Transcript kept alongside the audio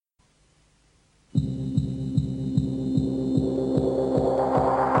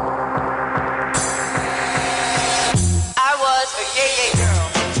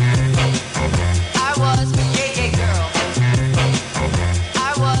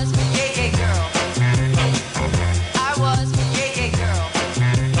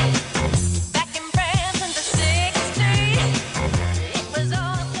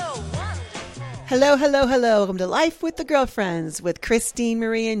Hello, hello, hello. Welcome to Life with the Girlfriends with Christine,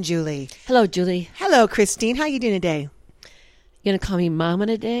 Marie, and Julie. Hello, Julie. Hello, Christine. How you doing today? You going to call me Mama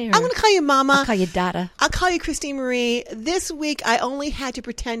today? Or I'm going to call you Mama. I'll call you Dada. I'll call you Christine Marie. This week, I only had to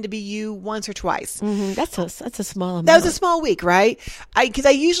pretend to be you once or twice. Mm-hmm. That's a small amount. That was a small week, right? Because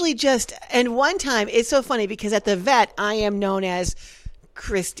I usually just, and one time, it's so funny because at the vet, I am known as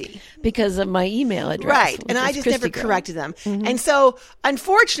Christy. Because of my email address. Right. And I just Christy never Girl. corrected them. Mm-hmm. And so,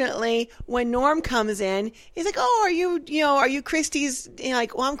 unfortunately, when Norm comes in, he's like, oh, are you Christy's,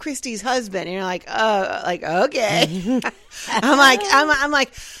 like, well, I'm Christy's husband. And you're like, okay. I'm like,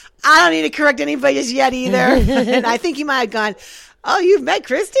 I don't need to correct anybody just yet either. And I think you might have gone, oh, you've met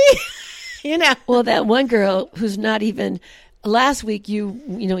Christy? Well, that one girl who's not even, last week you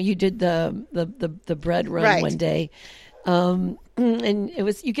did the bread run Right. one day. And it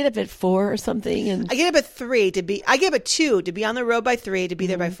was, you get up at 4 or something, and I get up at 3 I get up at 2 to be on the road by 3 to be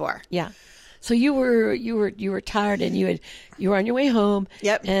there by 4. yeah. So you were tired, and you were on your way home.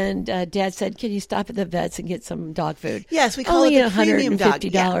 Yep. And Dad said, "Can you stop at the vet's and get some dog food?" Yes, we call only it the premium dog.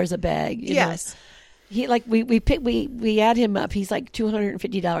 $150 a bag. you know. Yes. He we add him up. He's like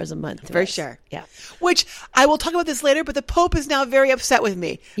 $250 a month. to For us. sure. Yeah. Which I will talk about this later, but the Pope is now very upset with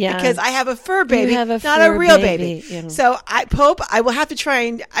me. Yeah. Because I have a fur baby, have a not a fur real baby, baby. you know. So Pope, I will have to try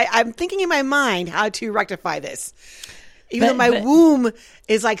and I'm thinking in my mind how to rectify this. Even though my womb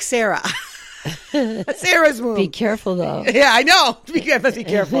is like Sarah. Sarah's womb. Be careful though. Yeah, I know. I must be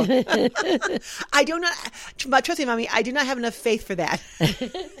careful. I do not, but trust me, Mommy, I do not have enough faith for that.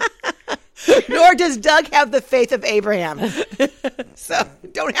 Nor does Doug have the faith of Abraham. So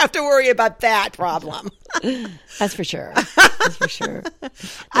don't have to worry about that problem. That's for sure. That's for sure.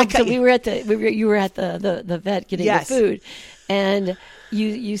 So you were at the vet getting Yes. the food, and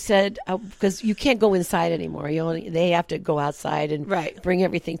you said because you can't go inside anymore. They have to go outside and Right. bring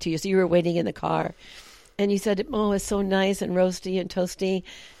everything to you. So you were waiting in the car, and you said, "Oh, it's so nice and roasty and toasty,"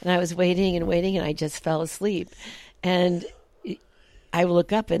 and I was waiting, and I just fell asleep, and I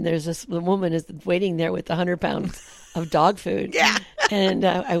look up, and there's the woman is waiting there with 100 pounds of dog food. Yeah. And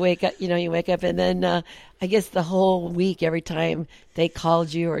I wake up, you wake up, and then I guess the whole week, every time they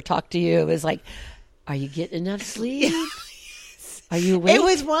called you or talked to you, it was like, are you getting enough sleep? Are you awake? It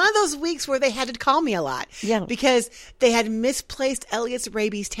was one of those weeks where they had to call me a lot. Yeah. Because they had misplaced Elliot's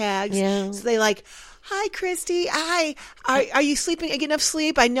rabies tags. Yeah. So they like, hi, Christy. Hi. Are you sleeping? Getting enough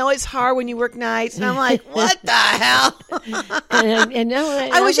sleep? I know it's hard when you work nights. And I'm like, what the hell? and now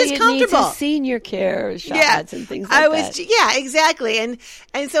I was just it comfortable. needs a senior care shots and things like that. Yeah, exactly. And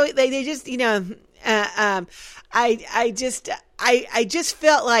so they just, I just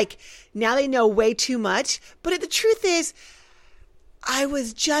felt like now they know way too much. But the truth is, I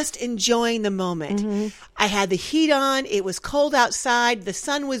was just enjoying the moment. Mm-hmm. I had the heat on. It was cold outside. The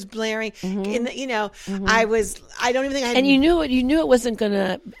sun was blaring. Mm-hmm. I don't even think I had. And you knew it wasn't going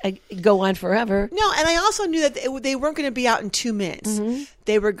to go on forever. No, and I also knew that they weren't going to be out in 2 minutes. Mm-hmm.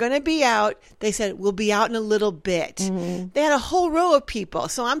 They were going to be out. They said, we'll be out in a little bit. Mm-hmm. They had a whole row of people.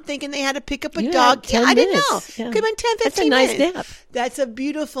 So I'm thinking they had to pick up a You dog. had 10 I didn't know. minutes. Yeah. Could have been 10, 15 That's a nice minutes. nap. That's a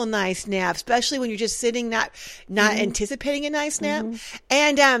beautiful, nice nap, especially when you're just sitting, not anticipating a nice nap.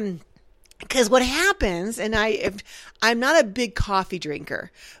 And, because what happens, and I'm not a big coffee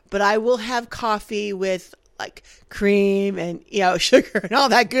drinker, but I will have coffee with like cream and sugar and all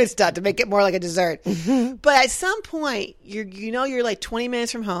that good stuff to make it more like a dessert. Mm-hmm. But at some point, you're like 20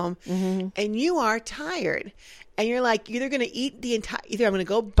 minutes from home, and you are tired, and you're like either going to eat either I'm going to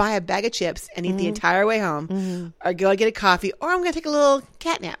go buy a bag of chips and eat the entire way home, or go get a coffee, or I'm going to take a little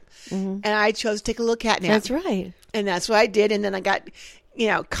cat nap. And I chose to take a little cat nap. That's right. And that's what I did. And then I got,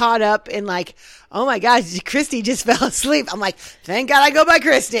 caught up in like, oh my gosh, Christy just fell asleep. I'm like, thank God I go by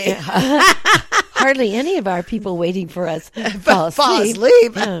Christy. Hardly any of our people waiting for us fall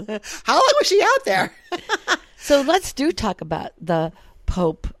asleep. Yeah. How long was she out there? So let's talk about the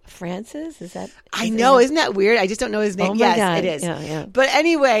Pope Francis. Is that? I know. Isn't that weird? I just don't know his name. Oh my Yes, God. it is. Yeah. But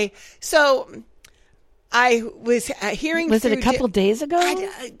anyway, so I was hearing. Was it a couple days ago?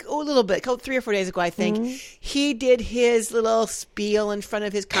 A little bit, 3 or 4 days ago, I think. He did his little spiel in front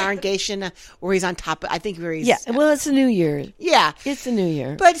of his congregation where he's on top. I think where he's. Yeah. Well, it's a New Year. Yeah. It's a New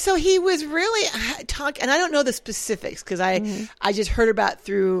Year. But so he was really talking, and I don't know the specifics because I just heard about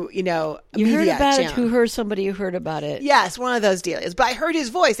through, You media heard about channel. it? Who heard somebody who heard about it? Yes, one of those deals. But I heard his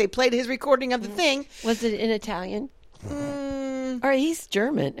voice. They played his recording of the thing. Was it in Italian? Or he's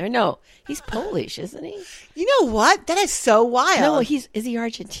German. Or no, he's Polish, isn't he? You know what? That is so wild. No, is he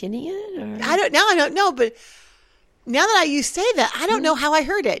Argentinian? Or? I don't know. But now that you say that, I don't know how I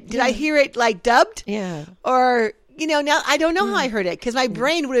heard it. Did I hear it like dubbed? Yeah. Or, now I don't know how I heard it because my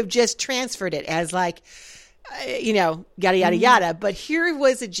brain would have just transferred it as like, yada, yada, yada. But here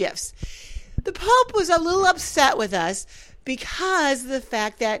was the gifs. The Pope was a little upset with us because of the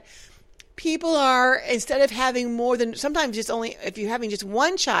fact that people are, instead of having more than, sometimes just only, if you're having just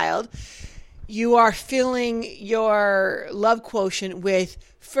one child, you are filling your love quotient with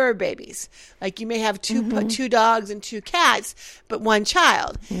fur babies. Like you may have two dogs and 2 cats, but 1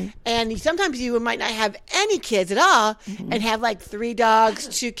 child. And sometimes you might not have any kids at all and have like 3 dogs,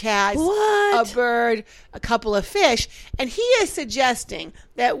 2 cats, a bird, a couple of fish. And he is suggesting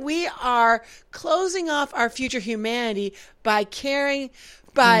that we are closing off our future humanity by caring,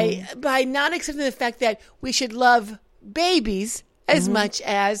 by not accepting the fact that we should love babies as much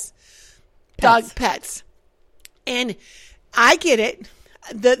as dog pets. And I get it.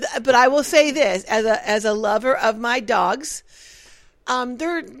 But I will say this as a lover of my dogs,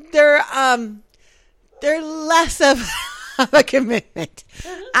 they're less of a commitment.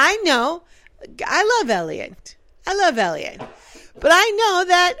 I know, I love Elliot, but I know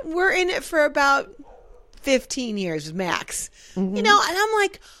that we're in it for about 15 years max. And I'm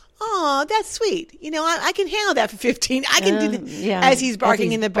like, oh, that's sweet. I can handle that for 15. I can do as he's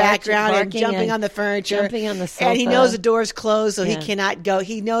barking in the background and jumping on the furniture. Jumping on the sofa. And he knows the door's closed, so he cannot go.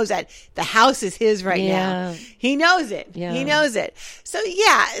 He knows that the house is his right now. He knows it. Yeah. He knows it. So,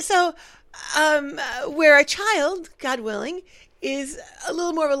 where a child, God willing, is a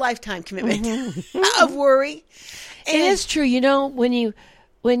little more of a lifetime commitment of worry. And it is true. When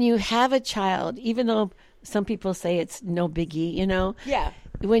you have a child, even though some people say it's no biggie, Yeah.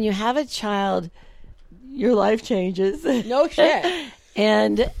 When you have a child, your life changes. No shit.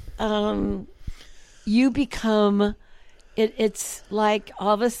 And you become, it's like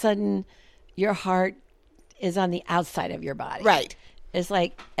all of a sudden your heart is on the outside of your body. Right. It's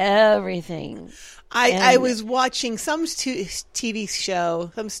like everything. I was watching some TV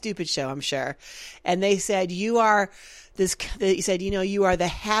show, some stupid show, I'm sure. And they said, you are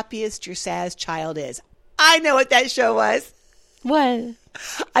the happiest your saddest child is. I know what that show was. What?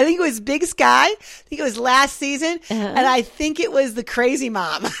 I think it was Big Sky. I think it was last season. And I think it was the crazy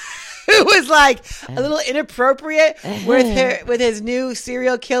mom who was like a little inappropriate with his new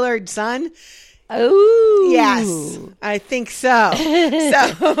serial killer son. Oh, yes, I think so.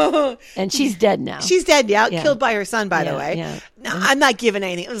 And she's dead now. She's dead now, killed by her son, by the way. Yeah. No, I'm not giving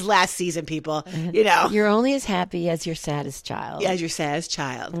anything. It was last season, people. You're only as happy as your saddest child. As your saddest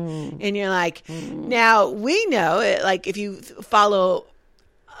child. And you're like, now we know, like if you follow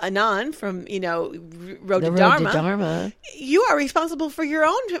Anand from, Road to Dharma, you are responsible for your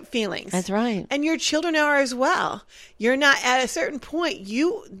own feelings. That's right. And your children are as well. You're not, at a certain point,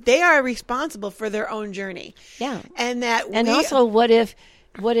 they are responsible for their own journey. Yeah. And also, what if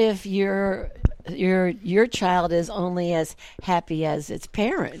your child is only as happy as its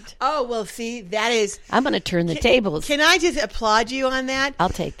parent? Oh, well, see, that is... I'm going to turn the tables. Can I just applaud you on that? I'll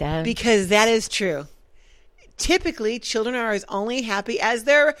take that. Because that is true. Typically, children are as only happy as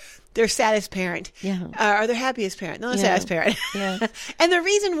their saddest parent, or their happiest parent, not the saddest parent. Yeah. And the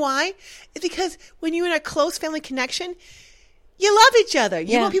reason why is because when you're in a close family connection, you love each other.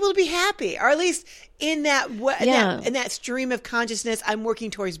 You want people to be happy, or at least in that in that stream of consciousness. I'm working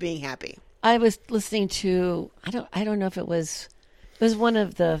towards being happy. I was listening to I don't know if it was one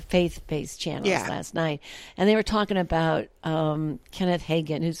of the faith-based channels last night, and they were talking about Kenneth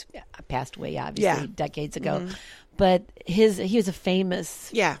Hagin, who's passed away obviously decades ago, but he was a famous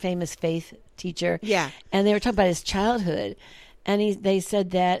faith teacher. Yeah, and they were talking about his childhood, and they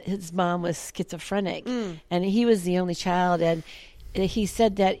said that his mom was schizophrenic, and he was the only child, and he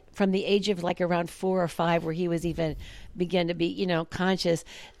said that from the age of like around 4 or 5, where he was even began to be conscious,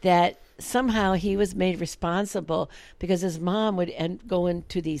 that somehow he was made responsible because his mom would go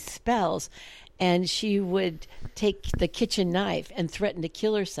into these spells, and she would take the kitchen knife and threaten to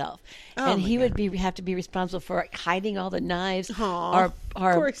kill herself. And he would have to be responsible for hiding all the knives, or of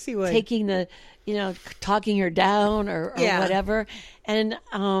course he would. Taking the, talking her down or whatever. And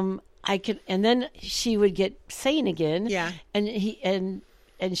and then she would get sane again. Yeah.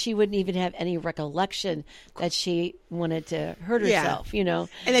 And she wouldn't even have any recollection that she wanted to hurt herself, And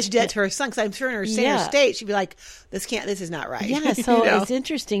that she did that to her son, because I'm sure in her sane state, she'd be like, this is not right. Yeah, so it's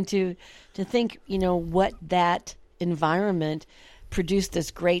interesting to think, what that environment produced this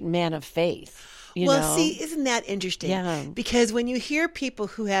great man of faith. See, isn't that interesting? Yeah. Because when you hear people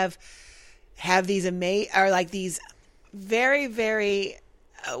who have these these very, very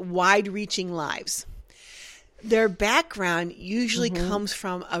wide-reaching lives, their background usually comes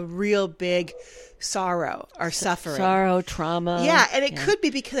from a real big sorrow or suffering. Sorrow, trauma. Yeah, and it could be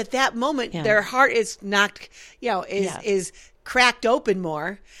because at that moment their heart is knocked, is cracked open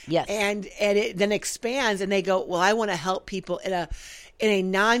more. Yes. And it then expands, and they go, well, I want to help people in a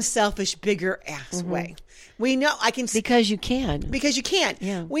non-selfish, bigger ass way. We know because you can. Because you can.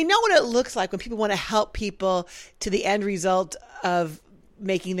 Yeah. We know what it looks like when people want to help people to the end result of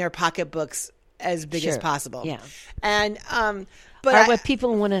making their pocketbooks as big as possible. Yeah. And But what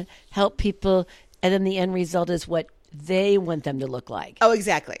people want to help people, and then the end result is what they want them to look like. Oh,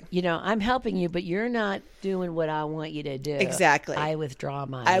 exactly. I'm helping you, but you're not doing what I want you to do. Exactly. I withdraw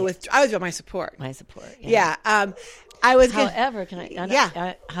my I withdraw my support. My support. Yeah. I was. However,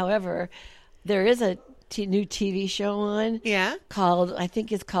 however, there is a new TV show on. Yeah. I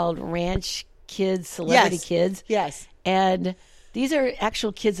think it's called Ranch Kids, Celebrity Kids. Yes. And these are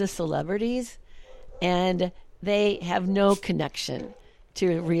actual kids of celebrities, and they have no connection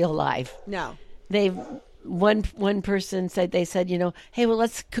to real life. No. One person said, hey, well,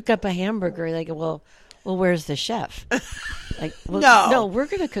 let's cook up a hamburger. And they go, well, where's the chef? Like, well, no, we're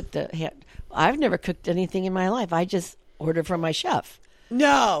going to cook I've never cooked anything in my life. I just order from my chef.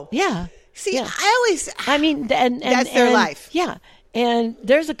 No. Yeah. See, yeah. I mean, that's their life. Yeah. And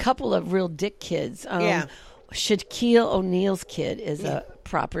there's a couple of real dick kids. Shaquille O'Neal's kid is a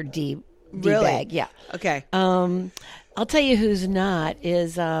proper D really? bag. Yeah. Okay. I'll tell you who's not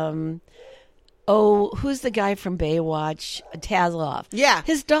is who's the guy from Baywatch? Tasloff. Yeah.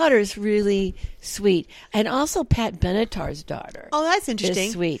 His daughter's really sweet. And also Pat Benatar's daughter. Oh, that's interesting.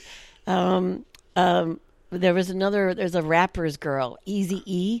 Is sweet. There's a rapper's girl,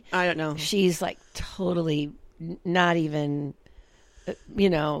 Eazy-E. I don't know. She's like totally not even,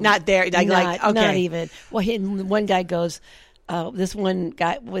 not there. Okay. Not even. Well, one guy goes, this one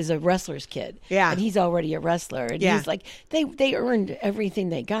guy was a wrestler's kid. Yeah. And he's already a wrestler. And he's like, they earned everything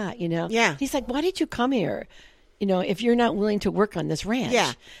they got, Yeah. He's like, why did you come here? If you're not willing to work on this ranch.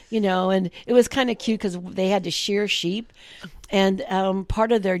 Yeah. And it was kind of cute because they had to shear sheep. And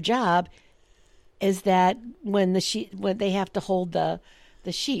part of their job is that when they have to hold the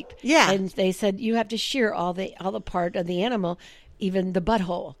sheep. Yeah. And they said, you have to shear all the part of the animal, even the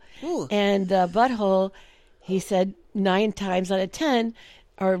butthole. Ooh. And the butthole, he said, 9 times out of 10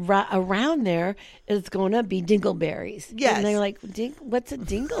 or around there is going to be dingleberries. Yes. And they're like, what's a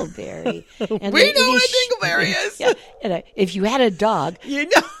dingleberry? And we know what a dingleberry is. Yeah. And if you had a dog,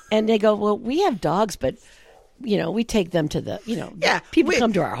 and they go, well, we have dogs, but we take them to the, people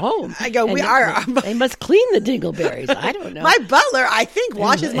come to our home. I go, they must clean the dingleberries. I don't know. My butler, I think,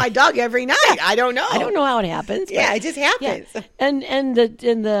 washes my dog every night. Yeah. I don't know. I don't know how it happens. Yeah, it just happens. Yeah.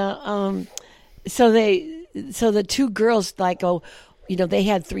 So the two girls they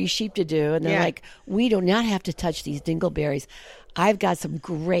had 3 sheep to do, and they're like, we do not have to touch these dingleberries. I've got some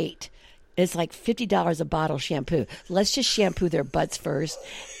great. It's like $50 a bottle shampoo. Let's just shampoo their butts first,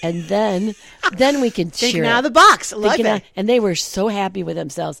 and then we can thinking out of the box. Love it. And they were so happy with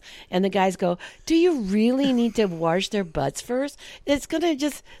themselves. And the guys go, "Do you really need to wash their butts first? It's gonna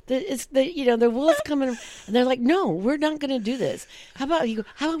the wool's coming." And they're like, "No, we're not gonna do this. How about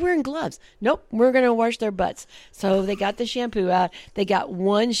wearing gloves? Nope, we're gonna wash their butts." So they got the shampoo out. They got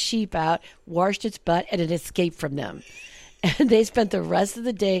one sheep out, washed its butt, and it escaped from them. And they spent the rest of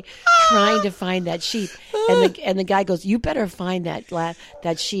the day trying to find that sheep. And the guy goes, "You better find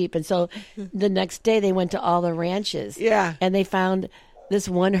that sheep." And so the next day they went to all the ranches. Yeah. And they found this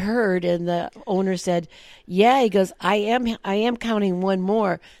one herd, and the owner said, "Yeah," he goes, I am counting one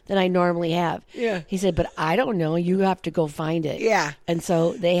more than I normally have." Yeah. He said, "But I don't know. You have to go find it." Yeah. And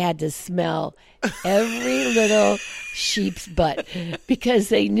so they had to smell every little sheep's butt because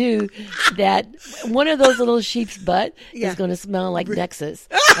they knew that one of those little sheep's butt is going to smell like Nexus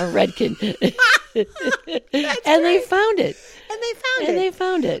or Redken. And they found it. And they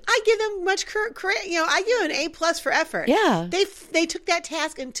found it. I give them much credit. I give them an A+ for effort. Yeah. They took that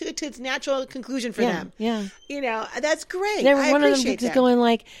task and took it to its natural conclusion for them. Yeah. That's great. They were I one of them appreciate just that. going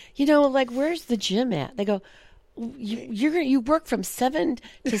like, where's the gym at? They go, you work from 7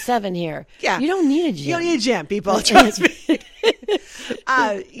 to 7 here. Yeah. You don't need a gym. You don't need a gym, people. Trust me. Good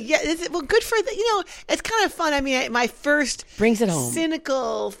for it's kind of fun. I mean, my first brings it home.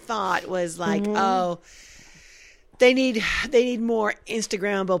 Cynical thought was like, oh, they need more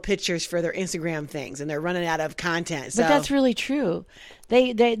Instagrammable pictures for their Instagram things, and they're running out of content. So. But that's really true.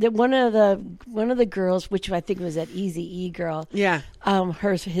 They one of the girls, which I think was that Eazy-E girl. Yeah.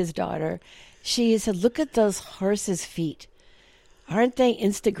 His daughter. She said, "Look at those horses' feet. Aren't they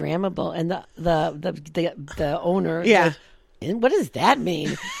Instagrammable?" And the owner, yeah. goes, "And what does that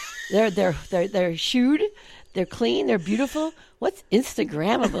mean? They're shoed. They're clean. They're beautiful. What's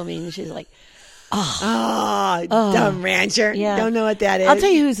Instagrammable mean? She's like, dumb rancher. yeah. Don't know what that is. I'll tell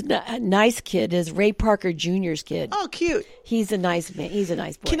you who's a nice kid is Ray Parker Jr.'s kid. Oh, cute. He's a nice man. He's a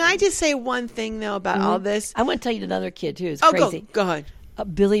nice boy. Can I just say one thing, though, about all this? I want to tell you another kid, too. It's Oh, crazy. go ahead.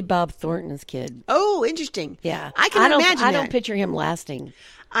 Billy Bob Thornton's kid. Oh, interesting. Yeah. I can imagine I that. don't picture him lasting.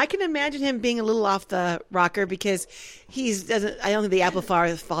 I can imagine him being a little off the rocker because I don't think the apple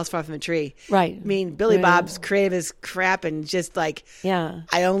falls far from the tree. Right. I mean, Billy Right. Bob's creative as crap and just like, Yeah.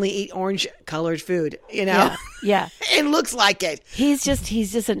 I only eat orange colored food, you know? Yeah. Yeah. It looks like it. He's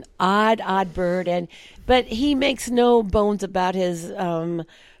just an odd bird, but he makes no bones about his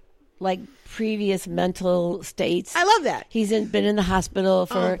like previous mental states. I love that. He's been in the hospital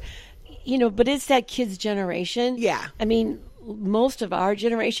for, but it's that kid's generation. Yeah. I mean, most of our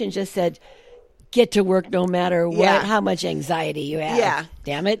generation just said, get to work no matter what, Yeah. how much anxiety you have. Yeah.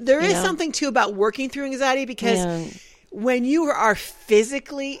 Damn it. There you is know? something, too, about working through anxiety because Yeah. when you are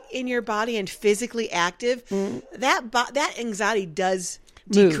physically in your body and physically active, that anxiety does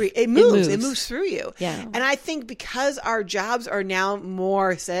Move. decrease. It It moves. moves. It moves through you. Yeah. And I think because our jobs are now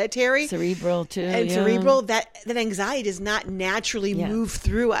more sedentary Cerebral, too. and yeah. cerebral, that anxiety does not naturally Yeah. move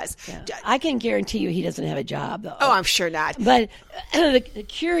through us. Yeah. I can guarantee you he doesn't have a job, though. Oh, I'm sure not. But the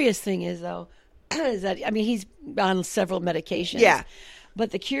curious thing is, though, is that, I mean, he's on several medications. Yeah.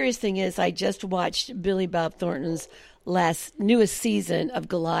 But the curious thing is, I just watched Billy Bob Thornton's newest season of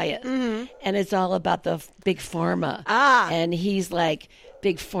Goliath. And it's all about the big pharma. And he's like,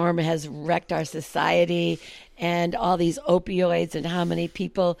 big pharma has wrecked our society and all these opioids and how many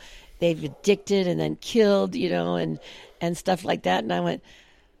people they've addicted and then killed, and stuff like that. And I went,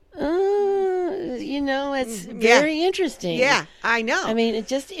 it's very interesting. Yeah, I know. I mean, it's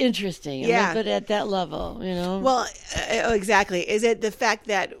just interesting. Yeah. But at that level, Well, exactly. Is it the fact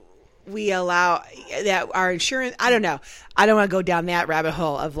that we allow that our insurance? I don't know. I don't want to go down that rabbit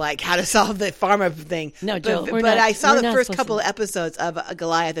hole of like how to solve the pharma thing. No, Joe, but, we're but not- I saw we're the not first supposed couple to. of episodes of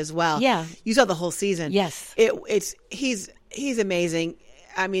Goliath as well. Yeah. You saw the whole season. Yes. He's amazing.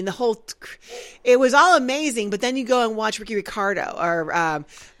 I mean, it was all amazing, but then you go and watch Ricky Ricardo or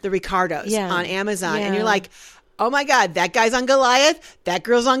the Ricardos Yeah. on Amazon, and Yeah. you're like, oh my God, that guy's on Goliath, that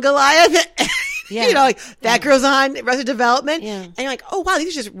girl's on Goliath. Yeah. Like that girl's on Arrested Development. Yeah. And you're like, oh wow, these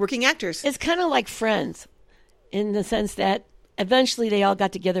are just working actors. It's kind of like Friends in the sense that eventually they all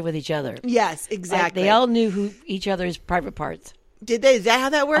got together with each other. Yes, Like, exactly. they all knew who each other's private parts. Did they? Is that how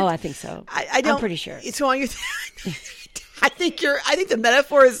that worked? Oh, I think so. I don't. I'm pretty sure. It's on your. I think the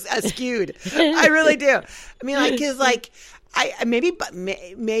metaphor is skewed. I really do. I mean, like, cause like,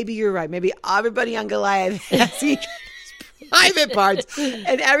 maybe you're right. Maybe everybody on Goliath has each private parts,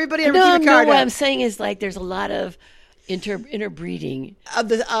 and everybody on Ricky Ricardo what I'm saying is like there's a lot of interbreeding.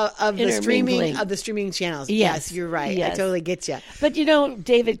 of Intermingling. the streaming channels. Yes. Yes, you're right. I Yes. totally get you. But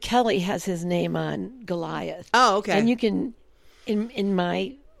David Kelly has his name on Goliath. Oh, okay. And you can, in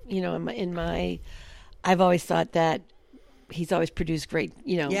my, I've always thought that he's always produced great,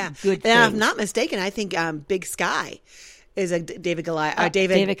 Yeah, good And if I'm things. not mistaken, I think Big Sky is a David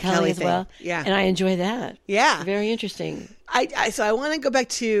Kelly Kelly as thing. well. Yeah, And I enjoy that. Yeah. Very interesting. So I want to go back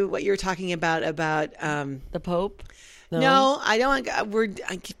to what you were talking about. The Pope? No, I don't.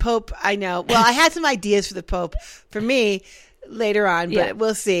 Pope. I know. Well, I had some ideas for the Pope for me later on, but Yeah.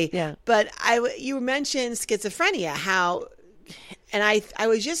 we'll see. Yeah. But you mentioned schizophrenia. I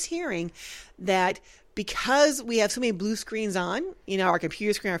was just hearing that because we have so many blue screens on, our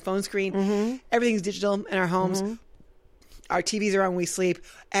computer screen, our phone screen, everything's digital in our homes. Our TVs are on when we sleep.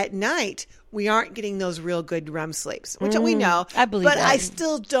 At night, we aren't getting those real good REM sleeps, which we know. I believe but that. I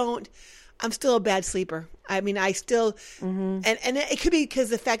still don't. I'm still a bad sleeper. I mean, I still, and it could be because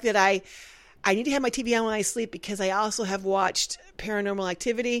the fact that I need to have my TV on when I sleep because I also have watched Paranormal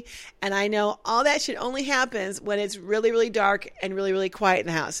Activity, and I know all that shit only happens when it's really, really dark and really, really quiet in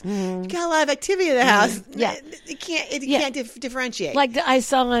the house. You got a lot of activity in the house. Yeah. It can't differentiate. Like I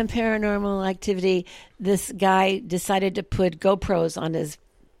saw on Paranormal Activity, this guy decided to put GoPros on his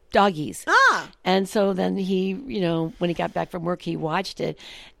doggies. And so then he, when he got back from work, he watched it.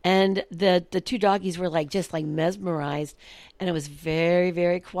 And the two doggies were just mesmerized. And it was very,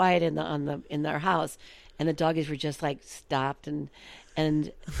 very quiet in their house. And the doggies were just stopped and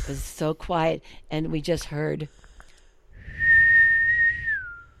it was so quiet. And we just heard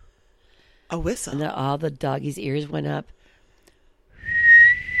a whistle. and all the doggies' ears went up.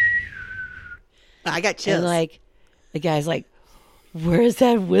 I got chills. And the guy's like, where's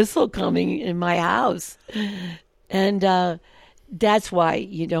that whistle coming in my house? And That's why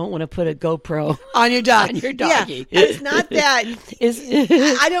you don't want to put a GoPro on your dog. on your doggy. Yeah, it's not that.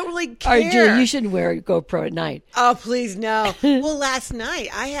 I don't really care. Or Julie, you shouldn't wear a GoPro at night. Oh, please, no. Well, last night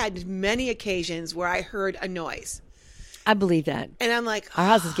I had many occasions where I heard a noise. I believe that. And I'm like, our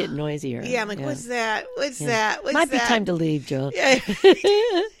house is getting noisier. Yeah, I'm like, what's that? What's that? What's Might that? be time to leave, Jill. Yeah.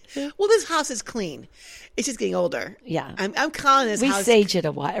 Well, this house is clean. It's just getting older. Yeah. I'm calling this house. We sage it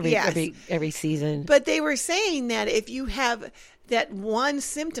a while Yes. every season. But they were saying that if you have that one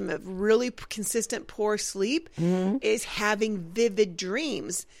symptom of really consistent poor sleep is having vivid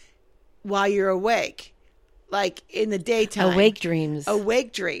dreams while you're awake, like in the daytime. Awake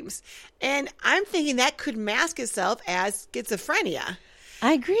dreams. And I'm thinking that could mask itself as schizophrenia.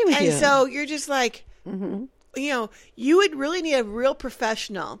 I agree with you. And so you're just like, you would really need a real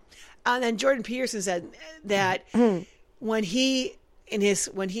professional. And then Jordan Peterson said that because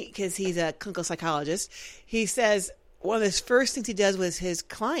he's a clinical psychologist, he says one of his first things he does with his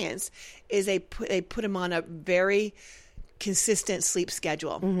clients is they put him on a very consistent sleep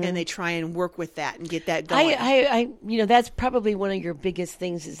schedule, and they try and work with that and get that going. I that's probably one of your biggest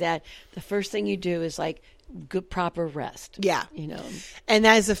things is that the first thing you do is like good proper rest. Yeah. And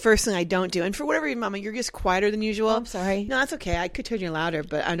that is the first thing I don't do. And for whatever reason, Mama, you're just quieter than usual. Oh, I'm sorry. No, that's okay. I could turn you louder,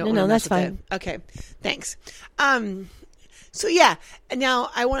 but I don't No, want to that's fine. Okay. Thanks. So yeah, and now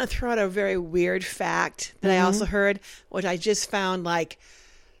I want to throw out a very weird fact that I also heard, which I just found like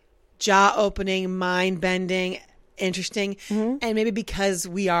jaw-opening, mind-bending, interesting, and maybe because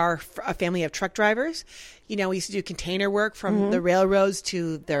we are a family of truck drivers, we used to do container work from the railroads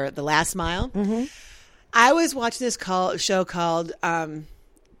to the last mile. I was watching this show called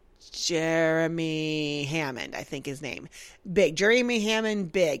Jeremy Hammond, I think his name. Big. Jeremy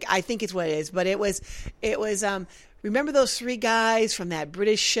Hammond, Big. I think it's what it is. But it was remember those three guys from that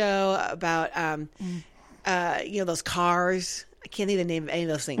British show about, those cars? I can't think of the name of any of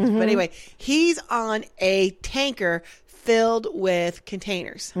those things. But anyway, he's on a tanker filled with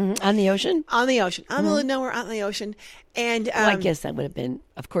containers. On the ocean? On the ocean. I'm in the middle of nowhere on the ocean. And I guess that would have been,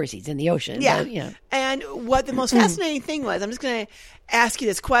 of course, he's in the ocean. Yeah. But, yeah. And what the most fascinating thing was, I'm just going to ask you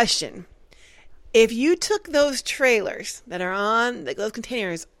this question. If you took those trailers that are on, those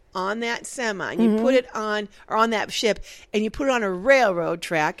containers on that semi, and you put it on, or on that ship, and you put it on a railroad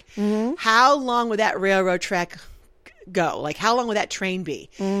track, how long would that railroad track go? Like, how long would that train be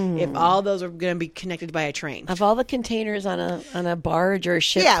if all those are going to be connected by a train? Of all the containers on a barge or a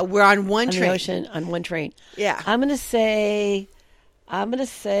ship, Yeah, we're on one on train. the ocean on one train. Yeah. I'm gonna say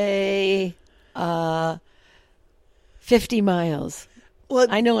 50 miles. Well,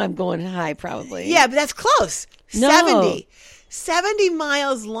 I know I'm going high, probably. yeah, but that's close. No. 70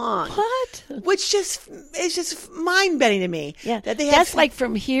 miles long. What? Which is just mind-bending to me. Yeah. That they have That's like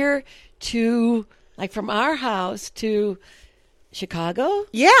from here to, like from our house to Chicago?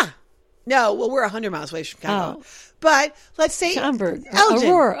 Yeah. No, well, we're 100 miles away from Chicago. Oh. But let's say Schaumburg. Elgin.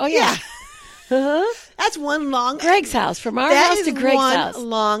 Aurora. Oh, yeah. Uh-huh. That's one long. Greg's house. From our That house is to Greg's one house.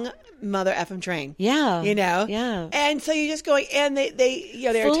 long mother effing train. Yeah. Yeah. And so you're just going, and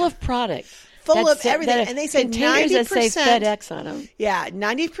they're Full of product. full of everything. And they said containers 90%. that say FedEx on them. Yeah,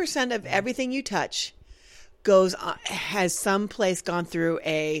 90% of everything you touch goes on, has someplace gone through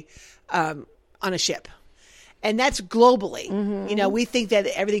on a ship. And that's globally. We think that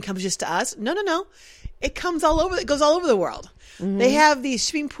everything comes just to us. No. It comes all over. It goes all over the world. They have these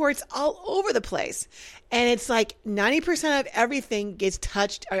shipping ports all over the place. And it's like 90% of everything gets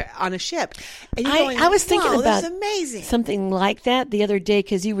touched on a ship. And you're going, I was thinking about this is amazing. something like that the other day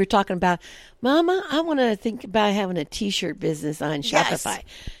because you were talking about, Mama, I want to think about having a T-shirt business on Shopify.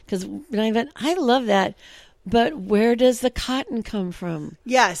 Because I love that. But where does the cotton come from?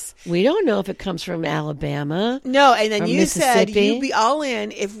 Yes. We don't know if it comes from Alabama. No, and then or you said Mississippi. you'd be all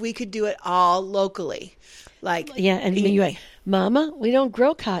in if we could do it all locally. Like, Yeah, and you're like, Mama, we don't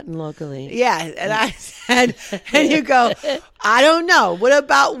grow cotton locally. yeah, and I said, and you go, I don't know. What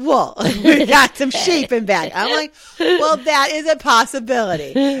about wool? We got some sheep in back. I'm like, well, that is a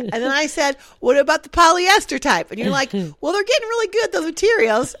possibility. And then I said, what about the polyester type? And you're like, well, they're getting really good, those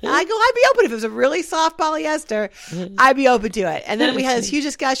materials. And I go, I'd be open if it was a really soft polyester. I'd be open to it. And then we had this huge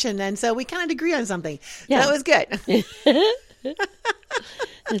discussion, and so we kind of agreed on something. Yeah. That was good.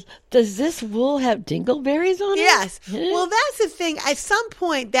 Does this wool have dingleberries on it? Yes. Well, that's the thing. At some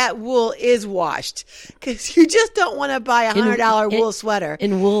point, that wool is washed because you just don't want to buy a $100 wool sweater.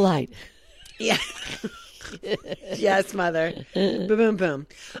 In Woolite. Yeah. Yes, mother. Boom, boom, boom.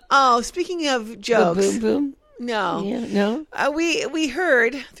 Oh, speaking of jokes. Boom, boom. No. Yeah, no. We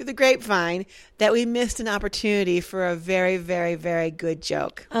heard through the grapevine that we missed an opportunity for a very, very, very good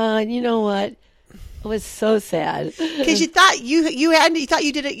joke. You know what? It was so sad. Because you thought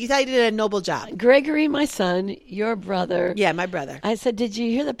you did a noble job. Gregory, my son, your brother. Yeah, my brother. I said, did you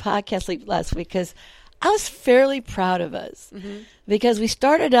hear the podcast last week? Because I was fairly proud of us. Because we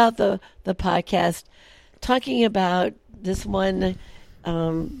started out the podcast talking about this one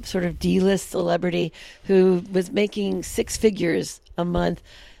sort of D-list celebrity who was making 6 figures a month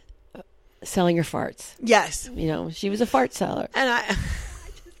selling her farts. Yes. You know, she was a fart seller. And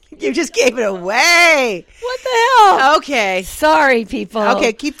you just gave it away. What the hell? Okay. Sorry, people.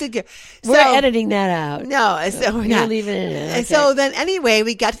 Okay, keep the... We're editing that out. No, so we're You're not. leaving it in. And Okay. so then anyway,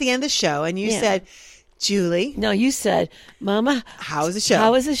 we got to the end of the show and you said, Julie, No, you said, Mama, how was the show?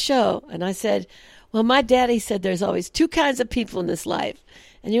 how was the show? And I said, well, my daddy said there's always 2 kinds of people in this life.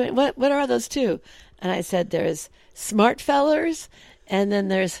 And you went, what are those 2? And I said, there's smart fellers and then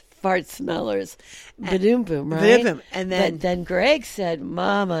there's fart smellers. Ba-doom boom, right? Ba-doom. And then- But then Greg said,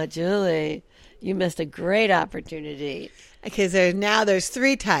 Mama, Julie, you missed a great opportunity. Because there's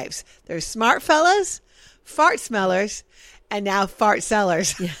 3 types. There's smart fellas, fart smellers, and now fart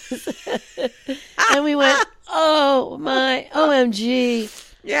sellers. And we went, oh, my, OMG,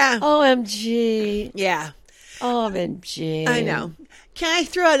 Yeah. OMG, Yeah. OMG. I know. Can I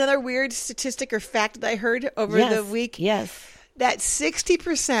throw out another weird statistic or fact that I heard over Yes, the week? Yes. That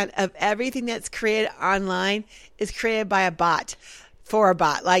 60% of everything that's created online is created by a bot for a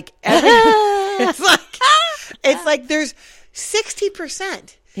bot. Like it's like there's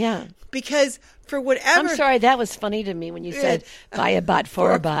 60%. Yeah. Because for whatever I'm sorry, that was funny to me when you said buy a bot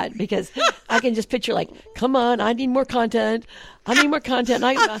for a bot, because I can just picture like, come on, I need more content. I need more content.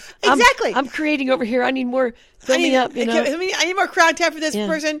 Exactly. I'm creating over here. I need more. Fill me up, you know. I need more content for this Yeah,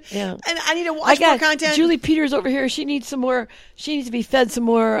 person. yeah. And I need to I watch more got content. Julie Peters over here. She needs some more. She needs to be fed some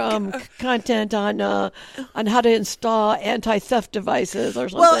more content on how to install anti-theft devices or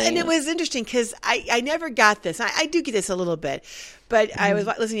something. Well, and it was interesting because I never got this. I do get this a little bit, but I was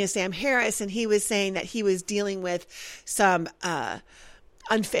listening to Sam Harris, and he was saying that he was dealing with some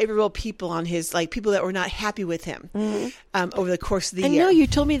unfavorable people on his, like people that were not happy with him over the course of the I year. know you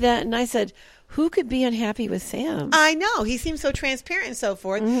told me that, and I said, who could be unhappy with Sam? I know. He seems so transparent and so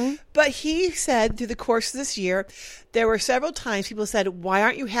forth. But he said through the course of this year, there were several times people said, why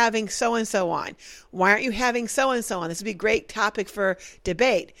aren't you having so-and-so on? Why aren't you having so-and-so on? This would be a great topic for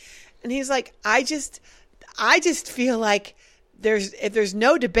debate. And he's like, I just feel like if there's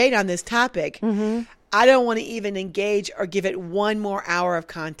no debate on this topic, I don't want to even engage or give it one more hour of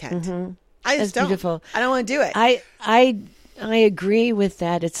content. I just That's don't. beautiful. I don't want to do it. I agree with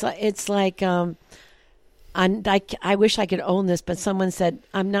that. It's like I wish I could own this, but someone said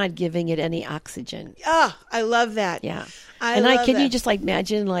I'm not giving it any oxygen. Oh, I love that. Yeah, can you just like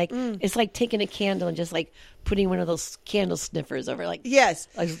imagine like it's like taking a candle and just like putting one of those candle sniffers over like Yes.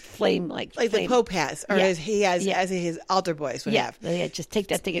 a flame like Like flame. the Pope has, or Yeah. he has, Yeah. as his altar boys would have. Yeah, just take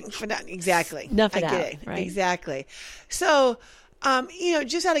that thing. Exactly. Snuff it I get out, it. right? Exactly. So,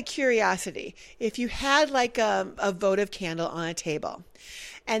 just out of curiosity, if you had like a votive candle on a table,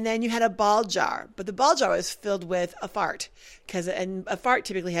 and then you had a ball jar, but the ball jar was filled with a fart, and a fart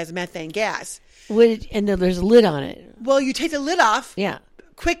typically has methane gas. And then there's a lid on it. Well, you take the lid off Yeah.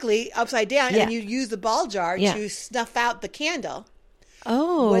 quickly, upside down, Yeah. and you use the ball jar Yeah. to snuff out the candle.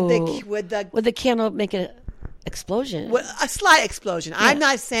 Oh, Would the candle make an explosion? A slight explosion. I'm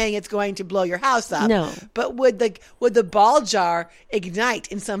not saying it's going to blow your house up. No. But would the ball jar ignite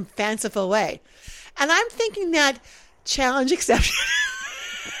in some fanciful way? And I'm thinking that challenge accepted.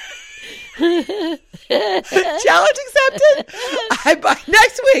 Challenge accepted. By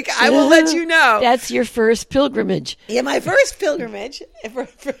next week, I will let you know. That's your first pilgrimage. Yeah, my first pilgrimage,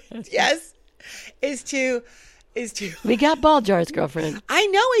 yes, is to. We got ball jars, girlfriend. I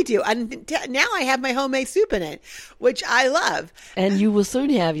know we do, and now I have my homemade soup in it, which I love. And you will soon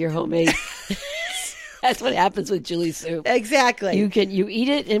have your homemade. That's what happens with Julie's soup. Exactly. You eat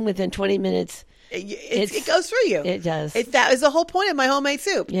it, and within 20 minutes, it goes through you. It does. That was the whole point of my homemade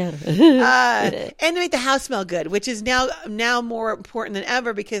soup. Yeah. And to make the house smell good, which is now more important than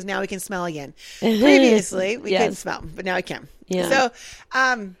ever because now we can smell again. Previously, we couldn't smell, but now we can. Yeah. So,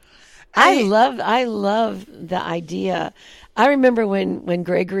 I love the idea. I remember when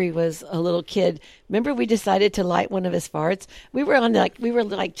Gregory was a little kid. Remember we decided to light one of his farts. We were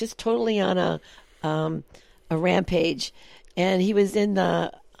just totally on a rampage, and he was in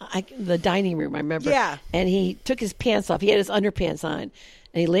the dining room. I remember. Yeah. And he took his pants off. He had his underpants on, and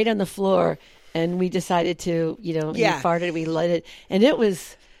he laid on the floor. And we decided to, he farted. We lit it, and it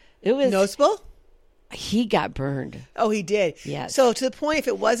was noticeable. He got burned. Oh, he did. Yes. So to the point, if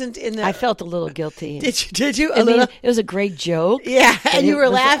it wasn't in the, I felt a little guilty. did you? I mean, it was a great joke. Yeah, but and you it were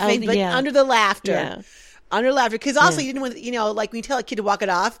was- laughing, but yeah. under the laughter. Yeah. Under laughter, because also you didn't want, like when you tell a kid to walk it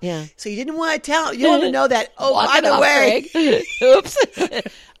off. Yeah. So you didn't want to tell, you don't want to know that. Oh, Walk by it the off, way, Greg. Oops.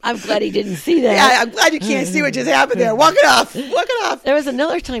 I'm glad he didn't see that. yeah, I'm glad you can't see what just happened there. Walk it off. Walk it off. There was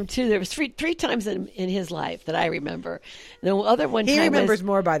another time too. There was three times in his life that I remember. The other one He time remembers was,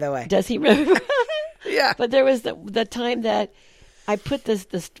 more, by the way. does he remember? Yeah. But there was the time that I put this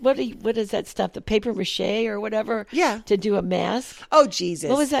what is that stuff? The paper mache or whatever? Yeah. To do a mask. Oh, Jesus.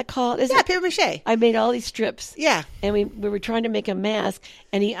 What was that called? Yeah, paper mache. I made all these strips. Yeah. And we were trying to make a mask,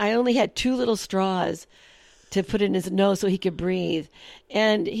 and I only had 2 little straws to put in his nose so he could breathe.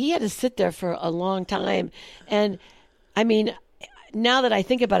 And he had to sit there for a long time. And I mean, now that I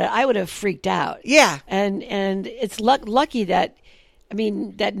think about it, I would have freaked out. Yeah. And it's lucky that, I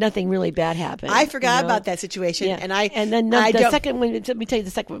mean, that nothing really bad happened. I forgot you know? about that situation. Yeah. And then I the don't- second one, let me tell you the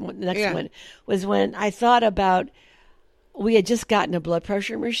second one, the next Yeah. one was when I thought about, we had just gotten a blood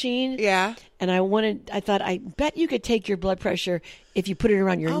pressure machine. Yeah. And I thought, I bet you could take your blood pressure if you put it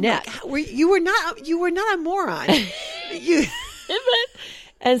around your Oh neck. my God. You were not a moron. you.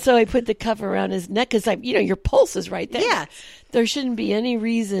 And so I put the cuff around his neck because your pulse is right there. Yeah. There shouldn't be any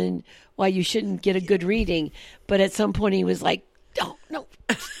reason why you shouldn't get a good reading. But at some point he was like, "Oh no,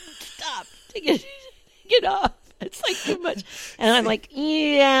 stop, take it off. It's like too much." And I'm like,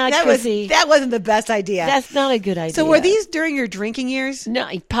 "Yeah, Chrissy, That wasn't the best idea. that's not a good idea." So were these during your drinking years No,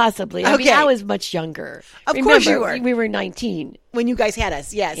 possibly. I mean, Okay. I was much younger. Of course you Remember, were. We were 19. when you guys had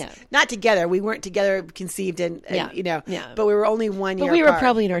us? Yes. Yeah. Not together. We weren't together conceived and Yeah. yeah. Yeah. But we were only 1 year But we were apart.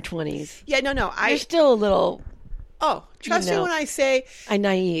 probably in our 20s. Yeah, no. You're still a little Trust me know. when I say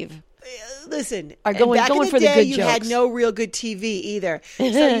naive. listen, Are and going- back going in the for the day, good you had jokes. no real good TV either, so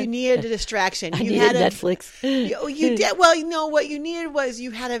you needed a distraction. I You needed had Netflix. You did well. You know what you needed was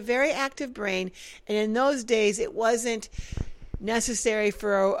you had a very active brain, and in those days, it wasn't necessary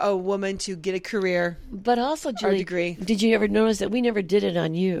for a woman to get a career. But also, Julie, degree. did you ever notice that we never did it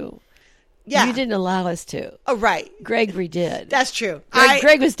on you? Yeah. You didn't allow us to. Oh, right. Gregory did. That's true.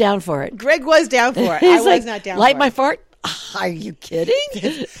 Greg was down for it. Greg was down for it. He's I was like, not down light for my it. fart? Are you kidding? This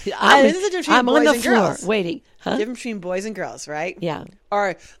is the difference between I'm on boys the and floor girls. waiting. Huh? Difference between boys and girls, right? Yeah. Or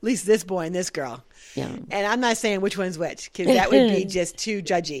at least this boy and this girl. Yeah. And I'm not saying which one's which because that would be just too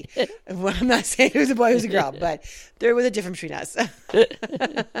judgy. I'm not saying who's a boy, who's a girl, but there was a difference between us.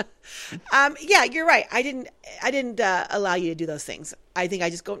 Yeah, you're right. I didn't allow you to do those things. I think I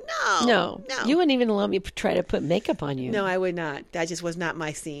just go no. You wouldn't even allow me to try to put makeup on you. No, I would not. That just was not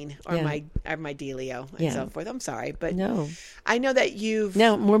my scene or Yeah. my dealio and Yeah. so forth. I'm sorry, but No. I know that you've.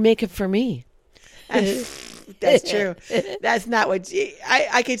 Now, more makeup for me. That's true. That's not what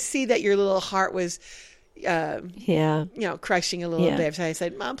I could see that your little heart was, Yeah. crushing a little Yeah. bit. So I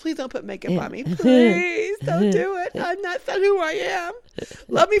said, "Mom, please don't put makeup on me. Please don't do it. I'm not who I am.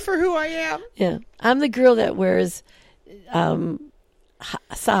 Love me for who I am." Yeah. I'm the girl that wears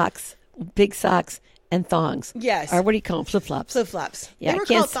socks, big socks, and thongs. Yes. Or what do you call them? Flip-flops. Flip flops. Yeah, They I were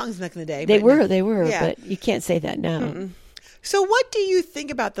can't called s- thongs back in the day. They but were, Yeah. but you can't say that now. So, what do you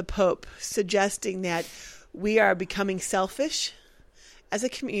think about the Pope suggesting that we are becoming selfish as a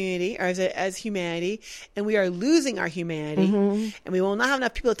community or as humanity, and we are losing our humanity, and we will not have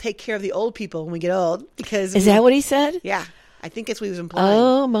enough people to take care of the old people when we get old? Because Is that what he said? Yeah, I think that's what he was implying.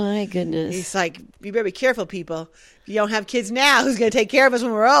 Oh my goodness! He's like, "You better be careful, people. If you don't have kids now, who's going to take care of us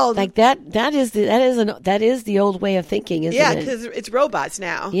when we're old?" Like that is the old way of thinking, isn't yeah, it? because it's robots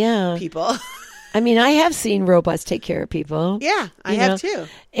now. Yeah. people. I mean, I have seen robots take care of people. Yeah, I you have know, too.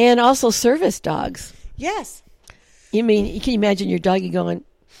 and also service dogs. Yes. You mean you can imagine your doggy coming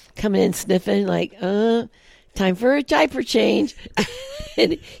in sniffing like, time for a diaper change,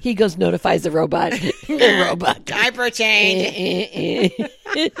 and he goes notifies the robot. The robot Diaper change.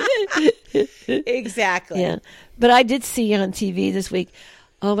 Exactly. Yeah, but I did see on TV this week.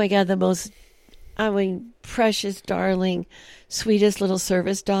 Oh my God, the most, precious, darling, sweetest little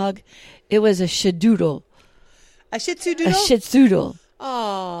service dog. It was a shadoodle, A Shih Tzu a doodle. shih tzu.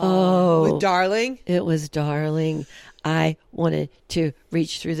 Oh, with darling. It was darling. I wanted to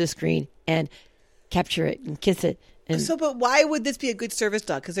reach through the screen and capture it and kiss it. And So, but why would this be a good service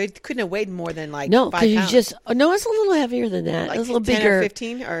dog? Because they couldn't have weighed more than like no, 5 because you pounds. just no, it's a little heavier than that. Like It was a little 10 bigger. or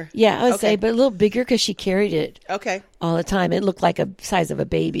 15 or Yeah, I would Okay. say, but a little bigger because she carried it Okay. all the time. It looked like a size of a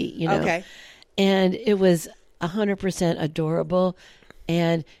baby, Okay. And it was 100% adorable,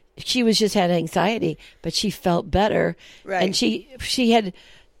 and she was just had anxiety, but she felt better, Right. And she had.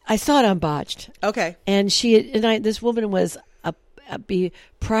 I saw it on Botched, Okay. and this woman was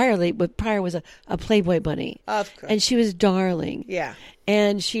Pryor was a Playboy bunny. Of course. And she was darling. Yeah.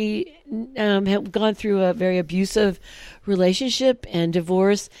 And she had gone through a very abusive relationship and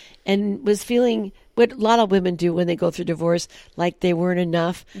divorce, and was feeling what a lot of women do when they go through divorce, like they weren't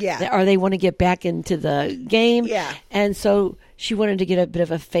enough. Yeah. Or they want to get back into the game. Yeah. And so she wanted to get a bit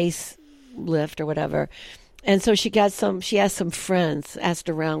of a facelift or whatever. And so she asked some friends, asked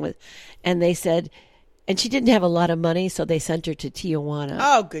around with, and they said, and she didn't have a lot of money, so they sent her to Tijuana.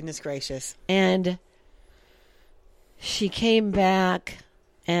 Oh, goodness gracious. And she came back,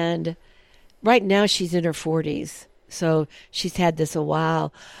 and right now she's in her 40s. So she's had this a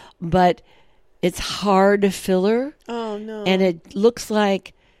while, but it's hard to fill her. Oh, no. And it looks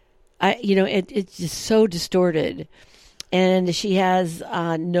like, it's just so distorted. And she has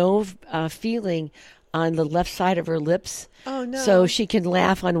no feeling on the left side of her lips. Oh, no. So she can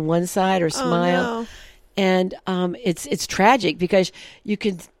laugh on one side or smile. Oh, no. And it's tragic because you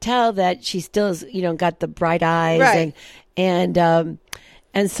can tell that she still has, got the bright eyes. Right.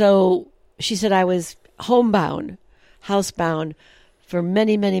 And so she said, I was housebound for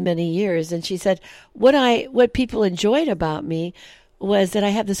many, many, many years. And she said, what people enjoyed about me was that I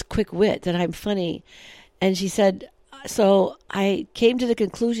have this quick wit, that I'm funny. And she said, so I came to the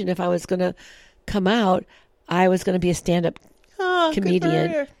conclusion if I was going to come out, I was going to be a stand-up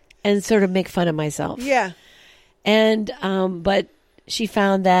comedian and sort of make fun of myself. Yeah. And, but she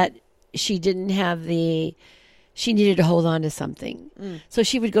found that she didn't have she needed to hold on to something. So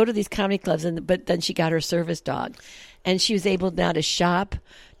she would go to these comedy clubs, but then she got her service dog. And she was able now to shop,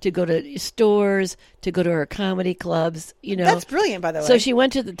 to go to stores, to go to her comedy clubs, That's brilliant, by the way. So she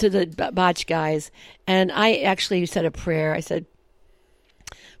went to the Botch guys, and I actually said a prayer. I said,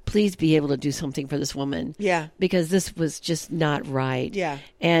 please be able to do something for this woman. Yeah. Because this was just not right. Yeah.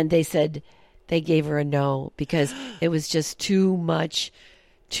 And they said they gave her a no because it was just too much,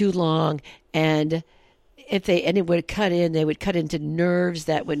 too long. And if it would cut in, they would cut into nerves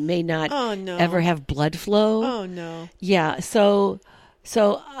that may not ever have blood flow. Oh, no. Yeah. So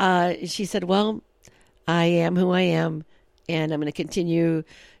she said, well, I am who I am, and I'm going to continue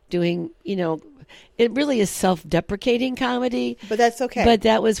doing, it really is self-deprecating comedy. But that's okay. But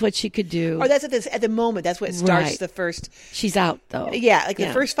that was what she could do. Or that's at the moment. That's what starts Right. the first. She's out, though. Yeah,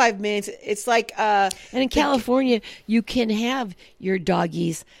 the first 5 minutes. It's like. And in California, you can have your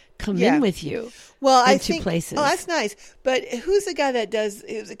doggies come in with you. Well, I into think. places. Oh, that's nice. But who's the guy that does?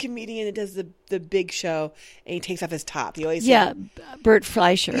 It was a comedian that does the big show, and he takes off his top. He always Bert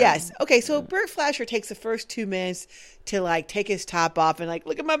Fleischer. Yes. Okay. So Bert Fleischer takes the first 2 minutes to take his top off and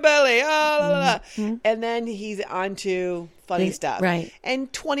look at my belly, and then he's on to funny stuff. Right.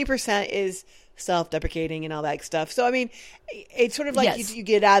 And 20% is self-deprecating and all that stuff. So I mean, it's sort of like Yes. you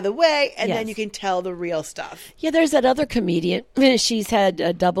get out of the way, and Yes. then you can tell the real stuff. Yeah, there's that other comedian. She's had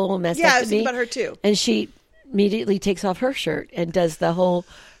a double mastectomy. Yeah, I was thinking about her too. And she immediately takes off her shirt and does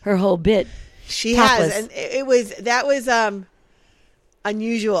her whole bit. She topless. has, and that was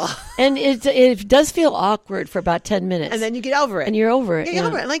unusual. And it does feel awkward for about 10 minutes. And then you get over it. And you're over it. You get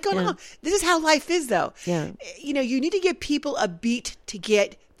over it. And no, this is how life is, though. Yeah. You need to give people a beat to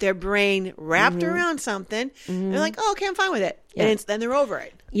get their brain wrapped around something. And they're like, oh, okay, I'm fine with it. Yeah. And then they're over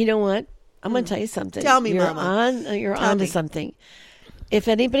it. You know what? I'm going to tell you something. Tell me, you're Mama. You're Tell on to me. something. If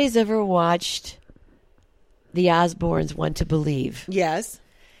anybody's ever watched The Osbournes Want to Believe. Yes,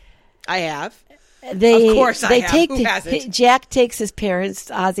 I have. Of course I have. Who hasn't? Jack takes his parents,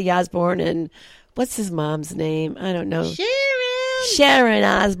 Ozzy Osbourne, and what's his mom's name? I don't know. Sharon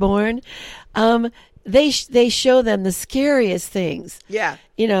Osbourne. They show them the scariest things. Yeah.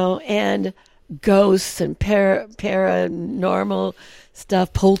 And ghosts and paranormal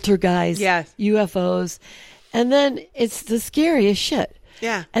stuff, poltergeists, Yes. UFOs. And then it's the scariest shit.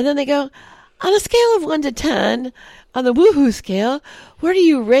 Yeah. And then they go, on a scale of 1 to 10, on the woohoo scale, where do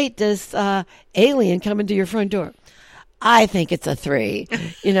you rate this alien coming to your front door? I think it's a 3.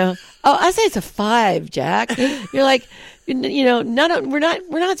 Oh, I say it's a 5, Jack. You're like, we're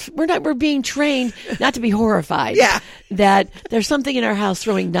being trained not to be horrified. Yeah. That there's something in our house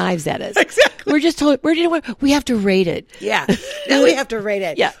throwing knives at us. Exactly. We're just told, we have to rate it. Yeah. Now we have to rate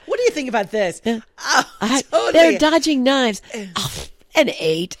it. Yeah. What do you think about this? Yeah. Oh, totally. They're dodging knives. Oh, an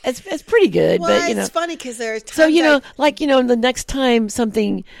 8. It's pretty good, Well, but it's funny because there's times So the next time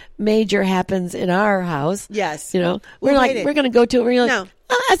something major happens in our house, Yes. we're We'll like rate it. we're going to go to it. We're like, No.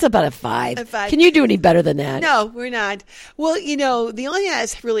 that's about a 5. A 5. Can you do any better than that? No, we're not. Well, the only thing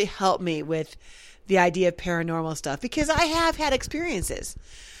that's really helped me with the idea of paranormal stuff, because I have had experiences,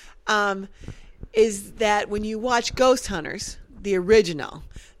 is that when you watch Ghost Hunters, the original.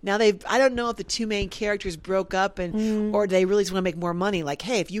 Now I don't know if the two main characters broke up or they really just want to make more money. Like,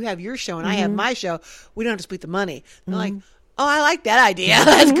 hey, if you have your show and I have my show, we don't have to split the money. They're like, oh, I like that idea.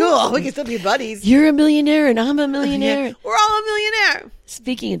 That's cool. We can still be buddies. You're a millionaire and I'm a millionaire. Yeah, we're all a millionaire.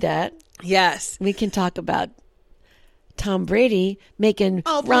 Speaking of that, yes, we can talk about Tom Brady making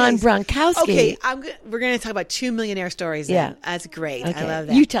Oh, Ron please. Gronkowski. Okay, we're going to talk about 2 millionaire stories. Then. Yeah. That's great. Okay. I love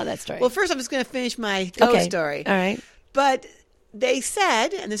that. You tell that story. Well, first I'm just going to finish my ghost story. All right. But they said,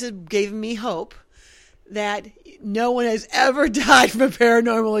 and this is giving me hope, that no one has ever died from a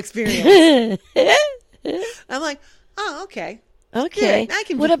paranormal experience. I'm like, oh, okay. Okay. Good. I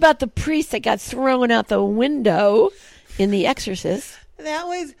can. What about the priest that got thrown out the window in The Exorcist? That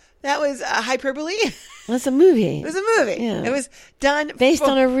was hyperbole. That's a movie. It was a movie. Yeah. It was done Based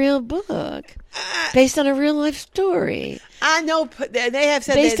on a real book. Based on a real life story. I know. They have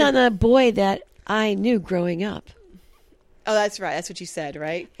said Based on a boy that I knew growing up. Oh, that's right. That's what you said,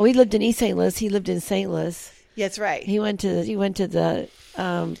 right? We lived in East St. Louis. He lived in St. Louis. Yeah, that's right. He went to the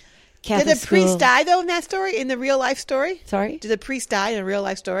Catholic Did the priest school. die though in that story? In the real life story? Sorry? Did the priest die in a real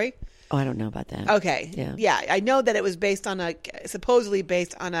life story? Oh, I don't know about that. Okay. Yeah. I know that it was supposedly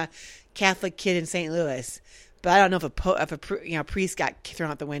based on a Catholic kid in St. Louis, but I don't know if a priest got thrown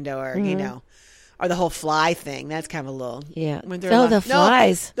out the window or or the whole fly thing. That's kind of a little The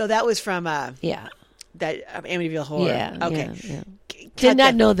flies. No, that was from Yeah. that Amityville Horror. Yeah. Okay. Yeah. Did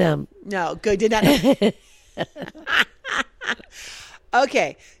not know them. No, good. Did not know.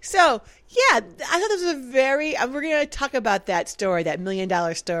 Okay, so yeah, I thought this was a very. We're going to talk about that story, that $1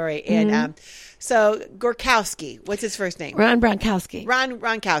 million story, and so Gorkowski. What's his first name? Ron Gronkowski. Ron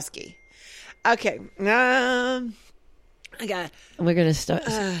Gronkowski. Okay, I got. We're going to start.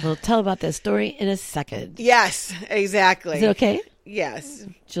 We'll tell about that story in a second. Yes, exactly. Is it okay? Yes.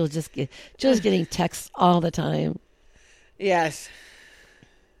 Jill's getting texts all the time. Yes.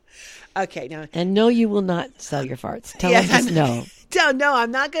 Okay, now. And no, you will not sell your farts. Tell Yes, them just no. No,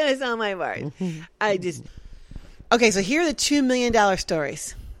 I'm not going to sell my farts. I just. Okay, so here are the $2 million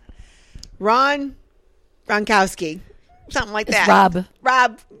stories. Ron Gronkowski, something like It's that.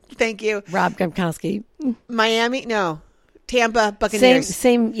 Rob, thank you. Rob Gronkowski. Miami, no. Tampa Buccaneers.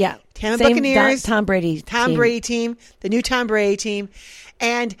 Same, yeah. Tampa Buccaneers. Tom Brady. Brady team, the new Tom Brady team.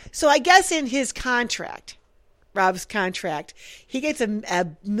 And so I guess in his contract, Rob's contract, he gets a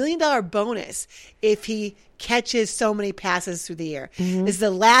 $1 million bonus if he catches so many passes through the air. This is the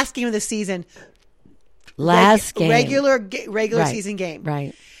last game of the season. Game. Regular Right. season game.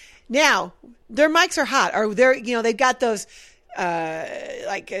 Right. Now, their mics are hot, or they've got those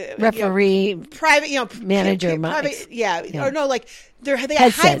Referee, private, manager private, mics. yeah, or no, like they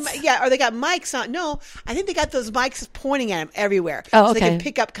got Headsets. or they got mics on. No, I think they got those mics pointing at him everywhere, Oh, so okay. they can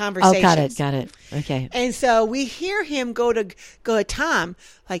pick up conversations. Oh, got it. Okay. And so we hear him go to Tom,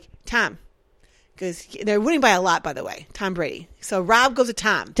 like Tom, because they're winning by a lot, by the way, Tom Brady. So Rob goes to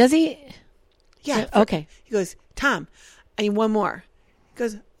Tom. Does he? Yeah. Okay. He goes, Tom, I need one more. He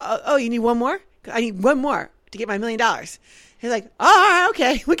goes, oh, you need one more? I need one more to get my $1 million. He's like, oh, all right,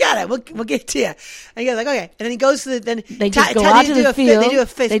 okay, we got it. We'll get it to you. And he goes like, okay. And then he goes to then They just go out to the field. They do a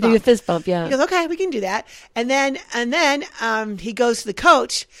fist They bump. do a fist bump. Yeah. He goes, okay, we can do that. And then he goes to the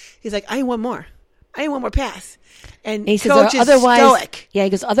coach. He's like, I need one more pass. And he says, coach is otherwise, stoic. yeah, he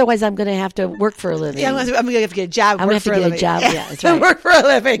goes, otherance I'm going to have to work for a living. Yeah, I'm going to have to get a job. I'm going to have to get a job. Yeah, that's right. Work for a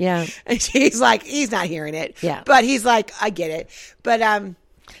living. Yeah. And he's like, he's not hearing it. Yeah. But he's like, I get it. But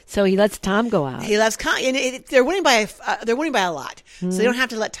So he lets Tom go out. he loves and they're winning by a lot, so they don't have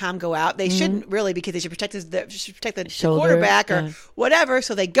to let Tom go out. They shouldn't really, because they should protect the Shoulder, quarterback or yeah. whatever.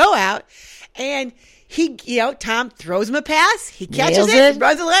 So they go out, and Tom throws him a pass. He catches Nails it, it.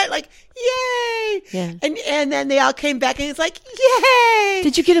 runs the line, like yay! Yeah. And then they all came back, and it's like yay!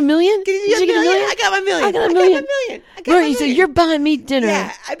 Did you get $1 million? Did you get $1 million? I got my $1 million. I got $1 I million. got my Right, he said, you're buying me dinner.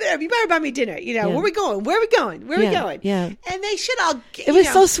 Yeah, you better buy me dinner. Yeah. Where we going? Where we going? Where we Yeah, going? yeah. And they should all. It was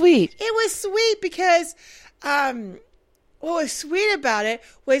so sweet. It was sweet because what was sweet about it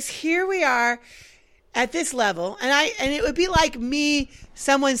was here we are at this level, and it would be like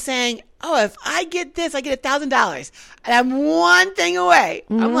someone saying, "Oh, if I get this, I get $1,000, and I'm one thing away."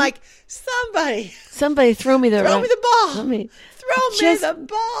 I'm like, somebody throw me the throw me the ball. Throw me the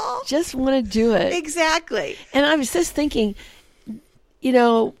ball. Just want to do it. Exactly. And I was just thinking,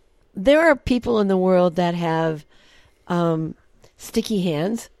 there are people in the world that have sticky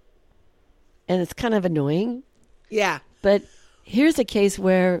hands, and it's kind of annoying. Yeah. But here's a case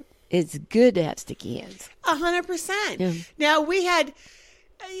where it's good to have sticky hands. 100%. Yeah. Now we had.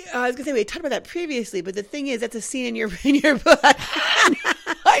 I was gonna say we had talked about that previously, but the thing is, that's a scene in your book.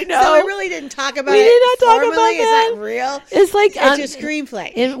 I I know. So we really didn't talk about We it. did not talk formally. about that. Is that real? It's like It's your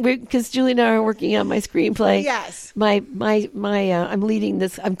screenplay. because Julie and I are working on my screenplay. Yes. My I'm leading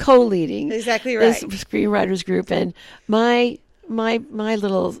this. I'm co-leading Exactly this right. screenwriters group, and my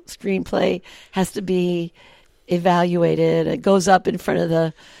little screenplay has to be evaluated. It goes up in front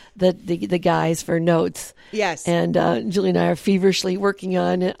of the guys for notes. Yes. And Julie and I are feverishly working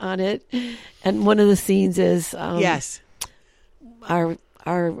on it. And one of the scenes is Yes.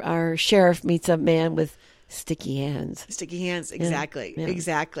 our sheriff meets a man with sticky hands. Sticky hands. Exactly. Yeah.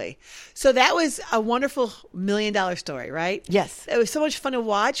 Exactly. So that was a wonderful $1 million story, right? Yes. It was so much fun to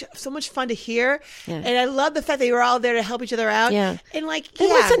watch, so much fun to hear. Yeah. And I love the fact that you were all there to help each other out. Yeah. And like, And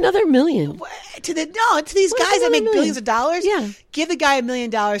what's another million? to these guys that another make million? billions of dollars, Yeah. give the guy $1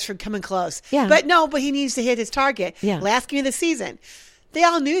 million for coming close. Yeah. But he needs to hit his target. Yeah. Last game of the season. They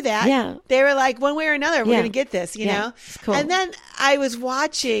all knew that. Yeah. They were like, one way or another, we're Yeah. going to get this, you Yeah. know? It's cool. And then I was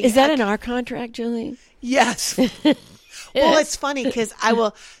watching. Is that in our contract, Julie? Yes. Well, it's funny because I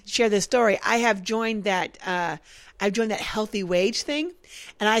will share this story. I have joined that. I've joined that healthy wage thing,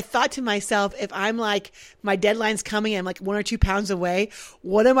 and I thought to myself, if I'm like my deadline's coming, and I'm like 1 or 2 pounds away.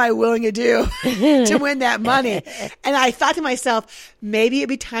 What am I willing to do to win that money? And I thought to myself, maybe it'd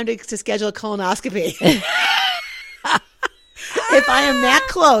be time to schedule a colonoscopy. If I am that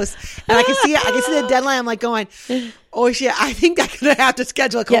close, and I can see the deadline, I'm like going, oh shit, I think I'm gonna have to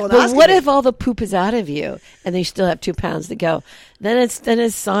schedule a Yeah, colonoscopy. but what if all the poop is out of you and you still have 2 pounds to go? Then it's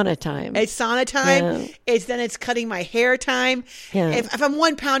sauna time. It's sauna time. Yeah. It's cutting my hair time. Yeah. If I'm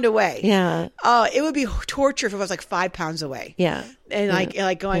 1 pound away, Yeah. Oh, it would be torture if I was like 5 pounds away. Yeah. And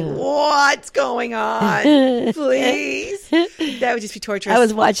like going, what's going on? Please, that would just be torturous. I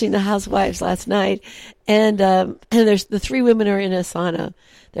was watching The Housewives last night, and there's the 3 women are in a sauna.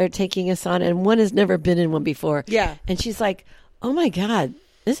 They're taking a sauna, and one has never been in one before. Yeah. And she's like, "Oh my God,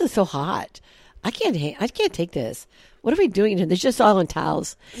 this is so hot. I can't take this. What are we doing here? They're just all in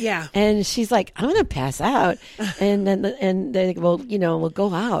towels." Yeah. And she's like, "I'm gonna pass out." And then they go, "Well, we'll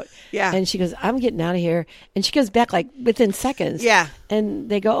go out." Yeah. And she goes, "I'm getting out of here." And she comes back like within seconds. Yeah. And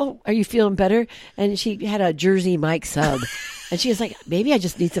they go, "Oh, are you feeling better?" And she had a Jersey Mike sub, and she was like, "Maybe I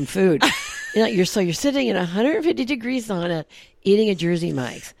just need some food." You're sitting in 150 degrees sauna eating a Jersey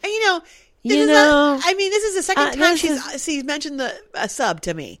Mike's. And this is the second time she's mentioned the sub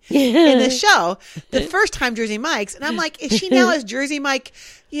to me in the show. The first time Jersey Mike's, and I'm like, is she now as Jersey Mike?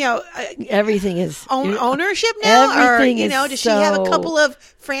 Everything is ownership now, everything or is does she have a so- couple of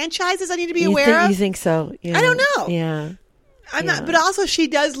franchises I need to be aware of? You think so? Yeah. I don't know. Yeah. I'm not, but also she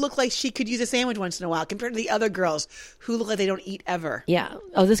does look like she could use a sandwich once in a while compared to the other girls who look like they don't eat ever. Yeah.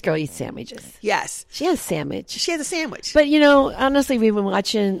 Oh, this girl eats sandwiches. Yes, She has sandwich. she has a sandwich. But honestly,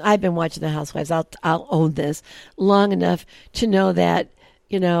 I've been watching The Housewives. I'll own this long enough to know that,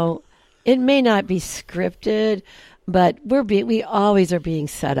 it may not be scripted, but we always are being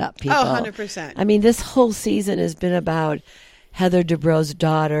set up, people. 100%. I mean, this whole season has been about Heather Dubrow's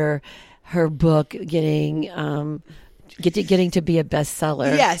daughter, her book getting to be a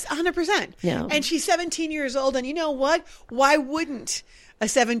bestseller. Yes, 100%. Yeah. And she's 17 years old, and you know what? Why wouldn't a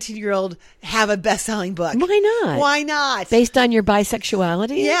 17-year-old have a best-selling book? Why not? Why not? Based on your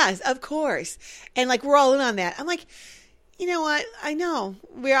bisexuality? Yes, of course. And we're all in on that. I'm like, you know what? I know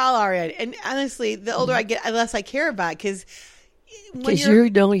we all are in. And honestly, the older I get, the less I care about because Because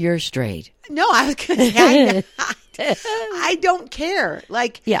you're straight. No, I was going to say I don't care.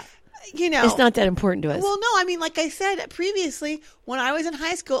 Yeah. It's not that important to us. Well, no, I mean, like I said previously, when I was in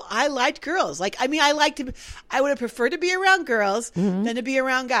high school, I liked girls. I would have preferred to be around girls than to be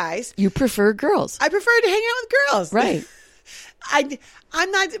around guys. You prefer girls. I prefer to hang out with girls. Right.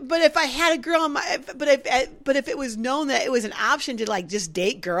 I'm not, but if I had a girl but if it was known that it was an option to just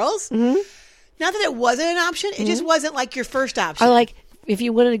date girls, not that it wasn't an option, it just wasn't your first option. Or if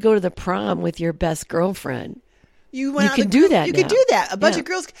you wanted to go to the prom with your best girlfriend. You can do that You now. could do that. A bunch Yeah. of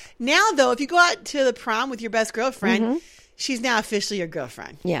girls. Now, though, if you go out to the prom with your best girlfriend, she's now officially your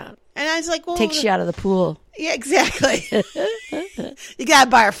girlfriend. Yeah. And I was like, well. Takes you out of the pool. Yeah, exactly. You got to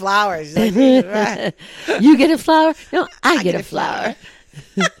buy her flowers. She's like, right. You get a flower? No, I get a flower.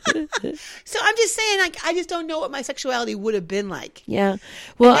 So I'm just saying, I just don't know what my sexuality would have been like. Yeah.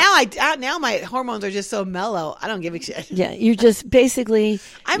 Well, Now my hormones are just so mellow. I don't give a shit. yeah, you just basically,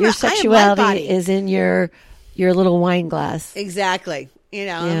 I am your my sexuality body. is in your little wine glass. Exactly.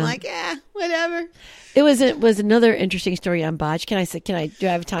 I'm like, whatever. It was another interesting story on Botch. Do I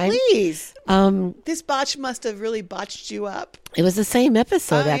have time? Please. This botch must have really botched you up. It was the same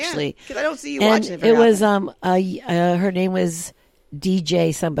episode, actually. Because I don't see you And watching it. it was her name was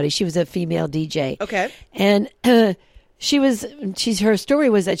DJ somebody. She was a female DJ. Okay. And her story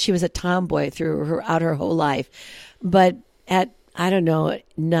was that she was a tomboy throughout her whole life. But at, I don't know,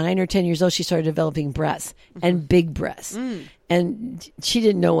 9 or 10 years old, she started developing breasts and big breasts. And she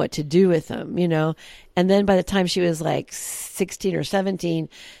didn't know what to do with them, And then by the time she was like 16 or 17,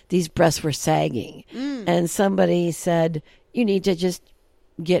 these breasts were sagging. And somebody said, you need to just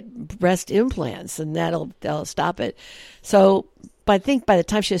get breast implants and that'll stop it. So I think by the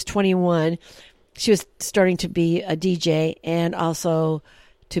time she was 21, she was starting to be a DJ and also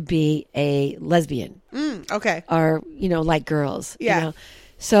to be a lesbian. Okay. Or, like girls. Yeah.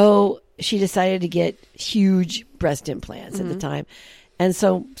 So she decided to get huge breast implants at the time. And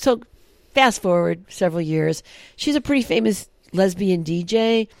so fast forward several years, she's a pretty famous lesbian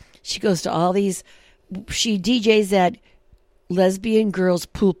DJ. She goes to all these, she DJs at lesbian girls'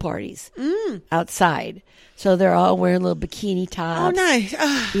 pool parties outside. So they're all wearing little bikini tops. Oh, nice.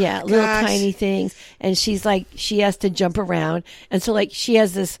 Oh, yeah, little tiny things. And she's like, she has to jump around. And so like she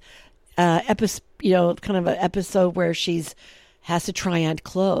has this episode, kind of an episode where has to try on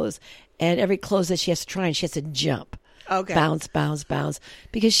clothes. And every clothes that she has to try on, she has to jump. Okay. Bounce, bounce, bounce.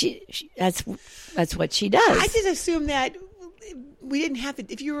 Because she that's what she does. I just assumed that we didn't have to,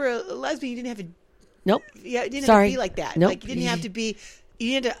 if you were a lesbian, you didn't have to. Nope. Yeah, it didn't Sorry. have to be like that. Nope. Like, you didn't have to be,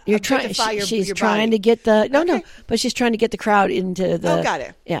 you had to You're trying. She's your trying body. to get the no, Okay. but she's trying to get the crowd into the. Oh, got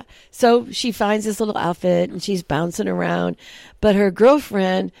it. Yeah. So she finds this little outfit and she's bouncing around, but her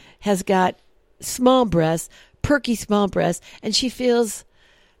girlfriend has got small breasts, perky small breasts, and she feels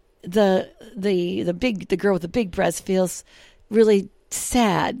the girl with the big breasts feels really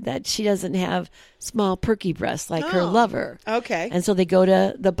sad that she doesn't have small perky breasts like her lover. Okay. And so they go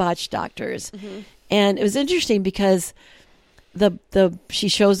to the botch doctors, and it was interesting because she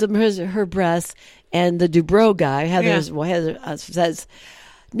shows them her breasts, and the Dubrow guy Heather says,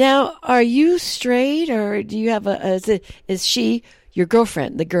 "Now, are you straight or do you have is she your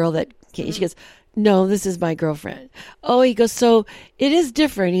girlfriend?" The girl that came, she goes, "No, this is my girlfriend." Oh, he goes, "So it is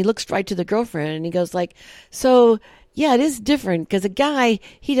different." He looks right to the girlfriend and he goes like, "So yeah, it is different because a guy,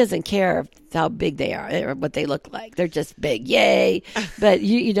 he doesn't care how big they are or what they look like. They're just big. Yay." But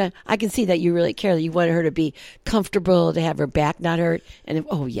I can see that you really care, that you wanted her to be comfortable, to have her back not hurt. And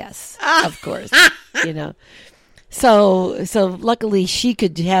oh yes, of course, So luckily she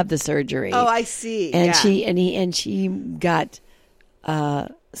could have the surgery. Oh, I see. And yeah. she got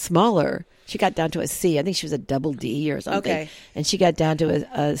smaller. She got down to a C. I think she was a double D or something. Okay. And she got down to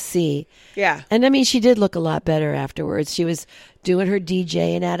a C. Yeah. And I mean, she did look a lot better afterwards. She was doing her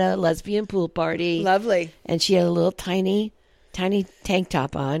DJing at a lesbian pool party. Lovely. And she had a little tiny tank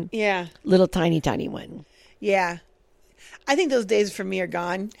top on. Yeah. Little tiny one. Yeah. I think those days for me are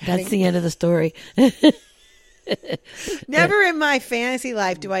gone. That's the end of the story. Never in my fantasy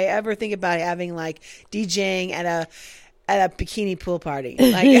life do I ever think about having like DJing at a bikini pool party.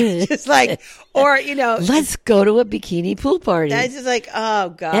 Like just like, or let's go to a bikini pool party. That's just like, oh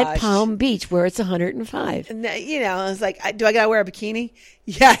gosh. At Palm Beach where it's 105. And it's like, do I gotta wear a bikini?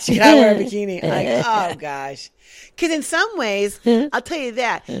 Yes, you gotta wear a bikini. Like, oh gosh. Because in some ways, I'll tell you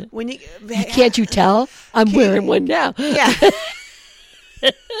that when can't you tell? I'm wearing one now. Yeah.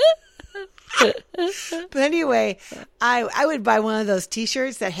 But anyway, I would buy one of those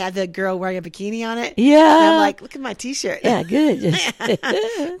T-shirts that had the girl wearing a bikini on it. Yeah. And I'm like, look at my T-shirt. Yeah, good.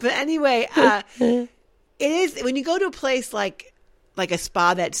 But anyway, it is when you go to a place like a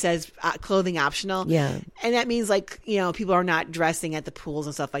spa that says clothing optional. Yeah. And that means people are not dressing at the pools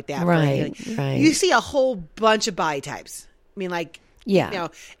and stuff like that. Right. You see a whole bunch of body types. I mean, yeah,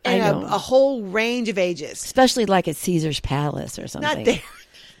 and a whole range of ages. Especially like at Caesar's Palace or something. Not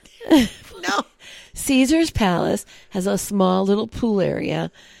there. No. Caesar's Palace has a small little pool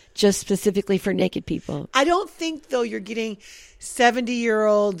area just specifically for naked people. I don't think, though, you're getting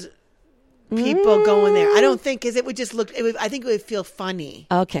 70-year-old people going there. I don't think, because it would just look, I think it would feel funny.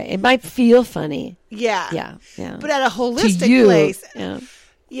 Okay. It might feel funny. Yeah. Yeah. But at a holistic place. Yeah.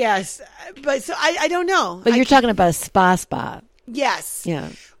 Yes. But so I don't know. But you're talking about a spa. Yes. Yeah.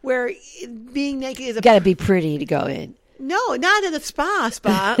 Where being naked is got to be pretty to go in. No, not at the spa.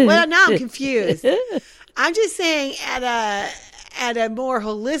 Well, now I'm confused. I'm just saying at a more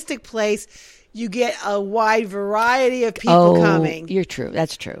holistic place, you get a wide variety of people coming. You're true.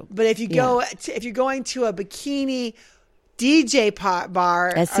 That's true. But if you if you're going to a bikini DJ bar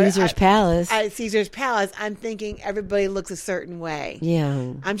at Caesar's Palace, I'm thinking everybody looks a certain way.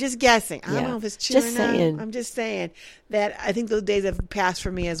 Yeah. I'm just guessing. I don't know if it's true or not. I'm just saying that I think those days have passed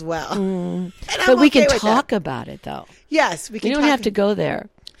for me as well. But we can talk that. about it, though. Yes, we can. You don't have to go there.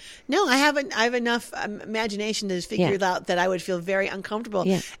 No, I haven't. I have enough imagination to figure Yeah. out that I would feel very uncomfortable,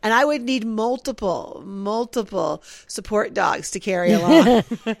 Yeah. and I would need multiple support dogs to carry along.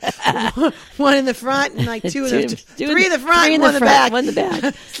 One in the front, and like two in the three in the front, three in one the in the front, back. one in the back.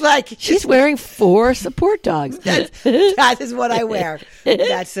 It's like She's wearing 4 support dogs. that is what I wear.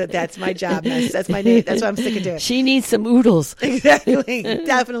 That's my job. That's my name. That's what I'm sticking to. She needs some oodles. Exactly,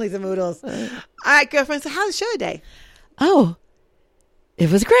 definitely some oodles. All right, girlfriend. So how's the show today? Oh,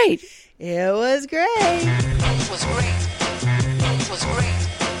 it was great. It was great. It was great.